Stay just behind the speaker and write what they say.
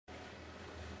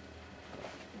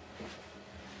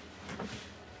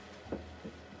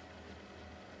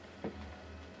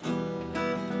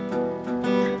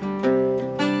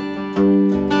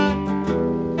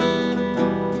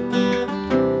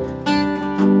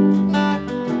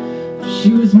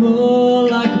She was more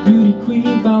like a beauty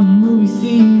queen from a movie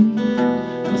scene.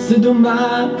 I said, don't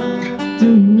mind, do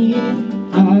you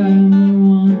mean I'm the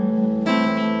one?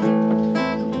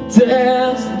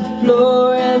 Dance to the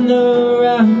floor and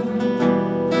around.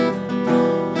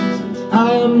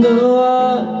 I am the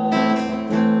one.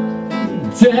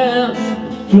 Dance to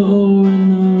the floor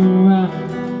and around.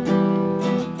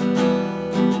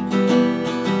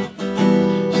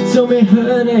 She told me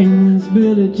her name was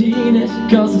Bille and she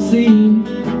caused a scene.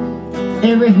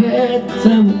 Every head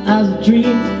turned as a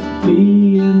dream,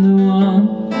 being the one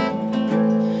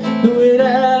who would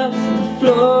dance on the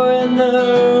floor and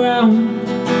around.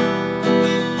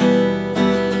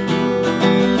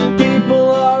 People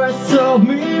always told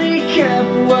me, be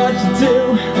careful what you do,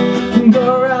 and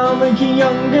go around making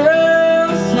young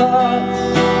girls' hearts.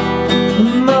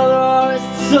 My mother always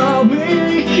told me,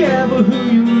 be careful who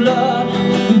you love,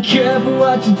 be careful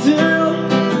what you do,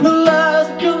 the lies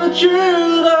come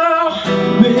true though.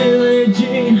 Billie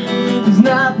Jean is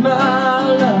not my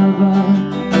lover.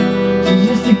 She's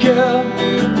just a girl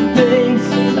who thinks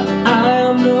that I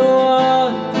am the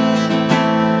one.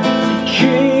 The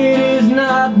kid is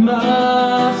not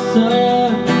my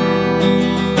son,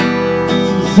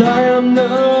 since I am the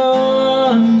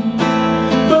one.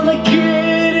 But the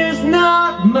kid is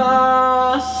not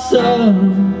my son.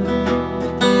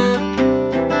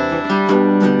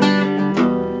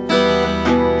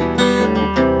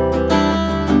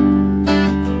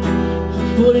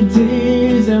 For 40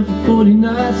 days and for 40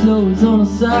 nights, Lois on her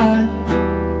side.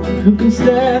 Who can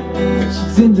stand?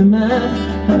 She's in demand.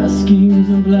 Her schemes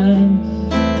and plans.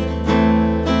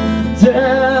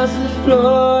 Dance on the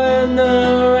floor and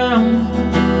around.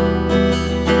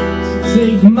 So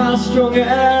take my strong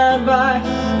advice.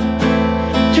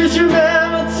 Just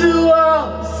remember to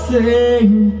always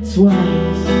sing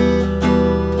twice.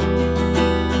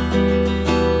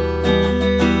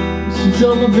 She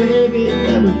told my baby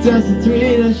that we're tested 3,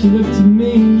 then she looked at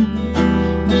me.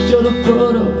 I showed a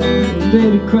photo, the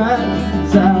baby cried,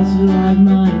 his eyes were like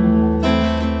mine.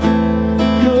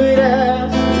 Could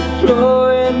ask the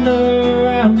floor and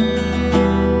around.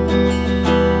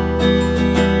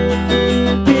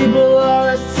 People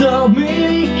always told me,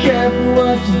 be careful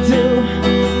what you do,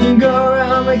 and go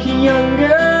around making young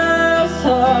girls'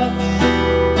 hearts.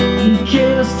 You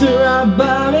came and stood right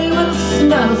by me with a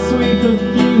smell of sweet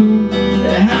perfume.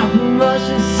 It happened much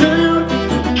too soon.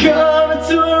 Come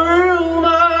into a room.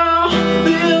 Oh,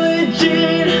 Billie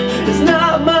Jean is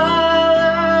not my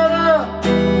lover.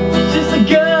 She's just a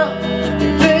girl who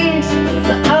thinks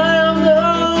that I am the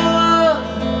one.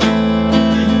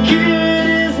 The kid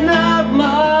is not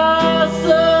my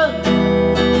son,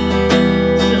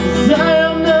 since I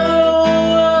am the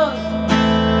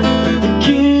one. The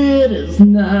kid is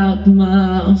not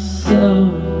my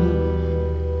son.